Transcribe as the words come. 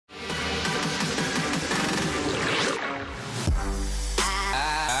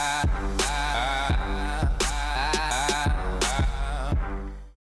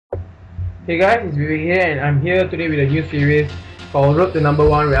Hey guys, it's Vivek here and I'm here today with a new series called Road to Number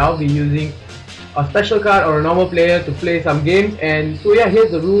 1 where I'll be using a special card or a normal player to play some games. And so yeah, here's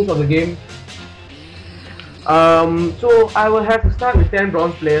the rules of the game. So I will have to start with 10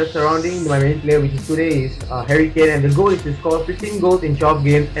 bronze players surrounding my main player, which is today is Harry Kane, and the goal is to score 15 goals in 12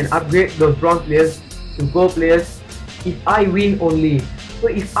 games and upgrade those bronze players to gold players if I win only. So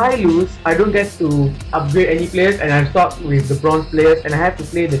if I lose, I don't get to upgrade any players and I'm stuck with the bronze players and I have to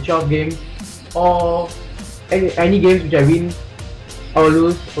play the 12 games or any games which I win or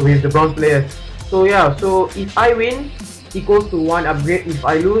lose with the bronze players. So yeah, so if I win equals to 1 upgrade, if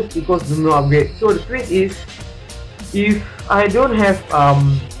I lose equals to no upgrade. So the twist is, if I don't have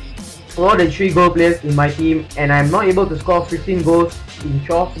more than 3 goal players in my team and I'm not able to score 15 goals in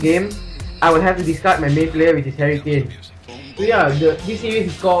 12 games, I will have to discard my main player, which is Harry Kane. So yeah, this series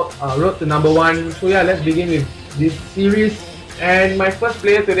is called Road to Number 1. So yeah, let's begin with this series. And my first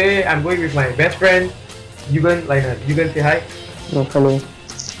player today, I'm going with my best friend, Yugen Liner. Yugen, say hi. Oh, hello.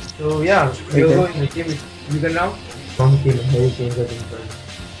 So yeah, we'll go in the team with Yugen now. Wrong team, Harry Kane got in front.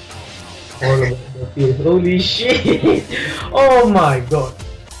 All over the field. Holy shit! Oh my god.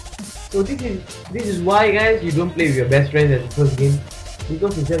 So this is why, guys, you don't play with your best friend at the first game,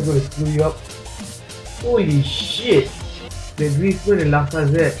 because it's just going to screw you up. Holy shit! The Griezmann and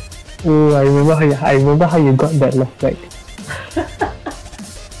Lacazette. Oh, I remember how you got that left back.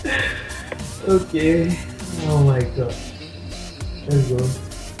 Okay. Oh my god. Let's go.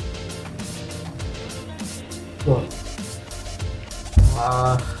 God.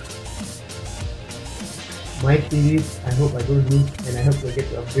 My series, I hope I don't lose and I hope I get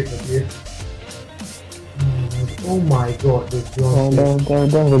to upgrade my players. Oh my god, the draw.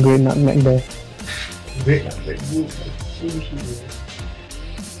 That was a great nutmeg there. Great upgrade. Holy shit.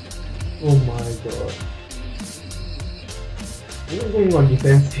 Oh my god. What is going on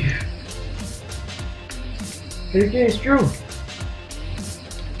defensive? Harry Kane is true.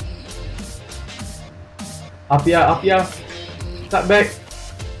 Up here. Start back.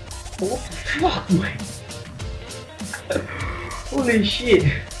 What the fuck, man? Holy shit.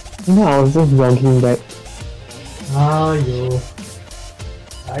 No, I was just jogging back. Ah, yo.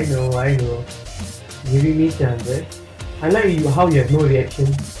 I know. Giving me chance, eh? I like how you have no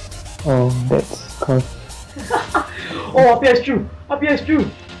reaction. Oh, that's cause. Oh, up here is true.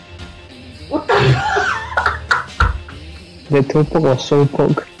 What the? The toe poke was so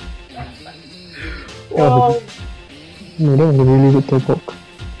poke. Oh. No, that was a really good toe poke.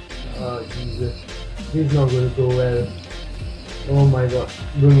 Oh Jesus, this is not going to go well. Oh my god,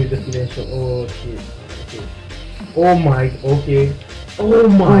 don't use the finesse shot. Oh shit. Okay. Oh my. Okay. Oh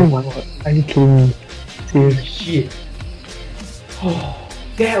my god. Are you kidding me? Seriously. Shit. Oh,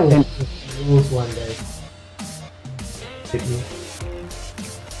 that was the close one, guys. Hit me.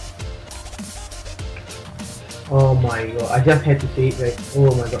 Oh my god, I just had to say it right.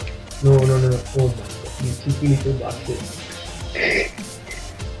 Oh my god. No. Oh my god, you cheeky little bastard.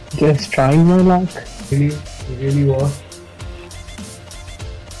 Just trying my luck. Really? It really was.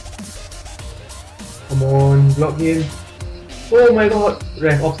 Come on, block him. Oh my god.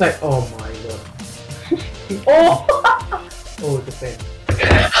 Ref, offside. Oh my god. Oh! Oh, it's a pen.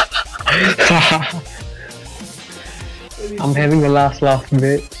 I'm having a last laugh,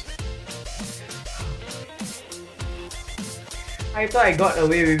 bitch. I thought I got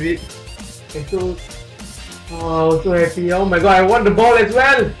away with it. I was so happy. Oh my god, I won the ball as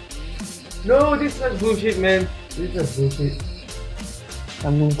well! No, this is bullshit, man. This is bullshit.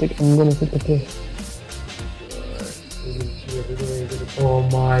 I'm gonna take the play. Oh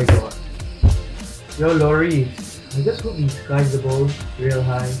my god. Yo, Laurie. I just hope he skies the ball real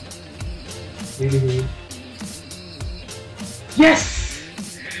high. Really. Yes!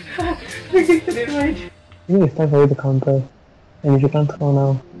 I did it right. I think it's time for you to counter. And if you can't score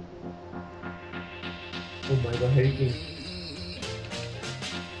now. Oh my god, Harry Kane.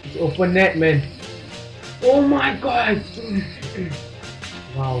 It's open net, man. Oh my god!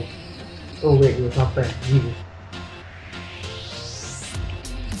 Wow. Oh wait, it was half time. Jesus.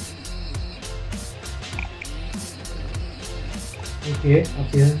 Okay, up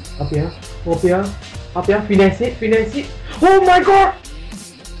here, finesse it. Oh my god!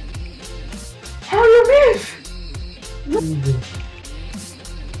 How you miss? Jesus.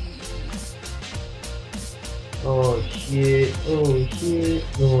 Oh shit.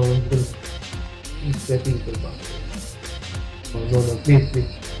 No, I'm gonna keep stepping to the bastard. Oh no,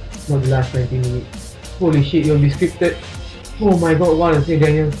 please. Not the last 90 minutes. Holy shit, you'll be scripted. Oh my god, what a say,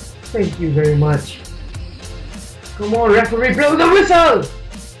 Daniel. Thank you very much. Come on, referee, blow the whistle!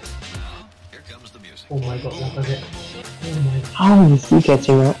 Oh my god, Lacazette. Oh my god. How is he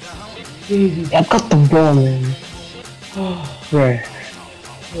catching up? Easy. I got the ball, man. Where?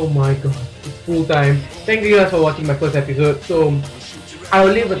 Oh my god, it's full time. Thank you guys for watching my first episode. So I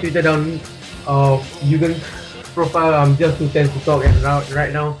will leave a Twitter down of Yugen's profile. I'm just too tense to talk and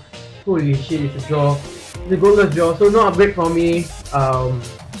right now. Holy shit, it's a draw. It's a goalless draw, so no upgrade for me.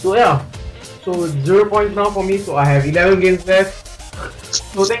 So yeah. So 0 points now for me, so I have 11 games left.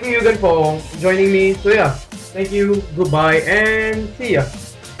 So thank you Yugen for joining me. So yeah, thank you, goodbye and see ya.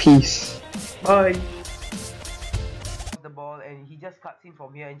 Peace. Bye. The ball and he just cuts in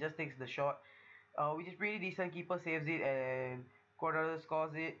from here and just takes the shot, which is pretty decent. Keeper saves it and Quadrado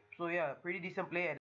scores it. So yeah, pretty decent play.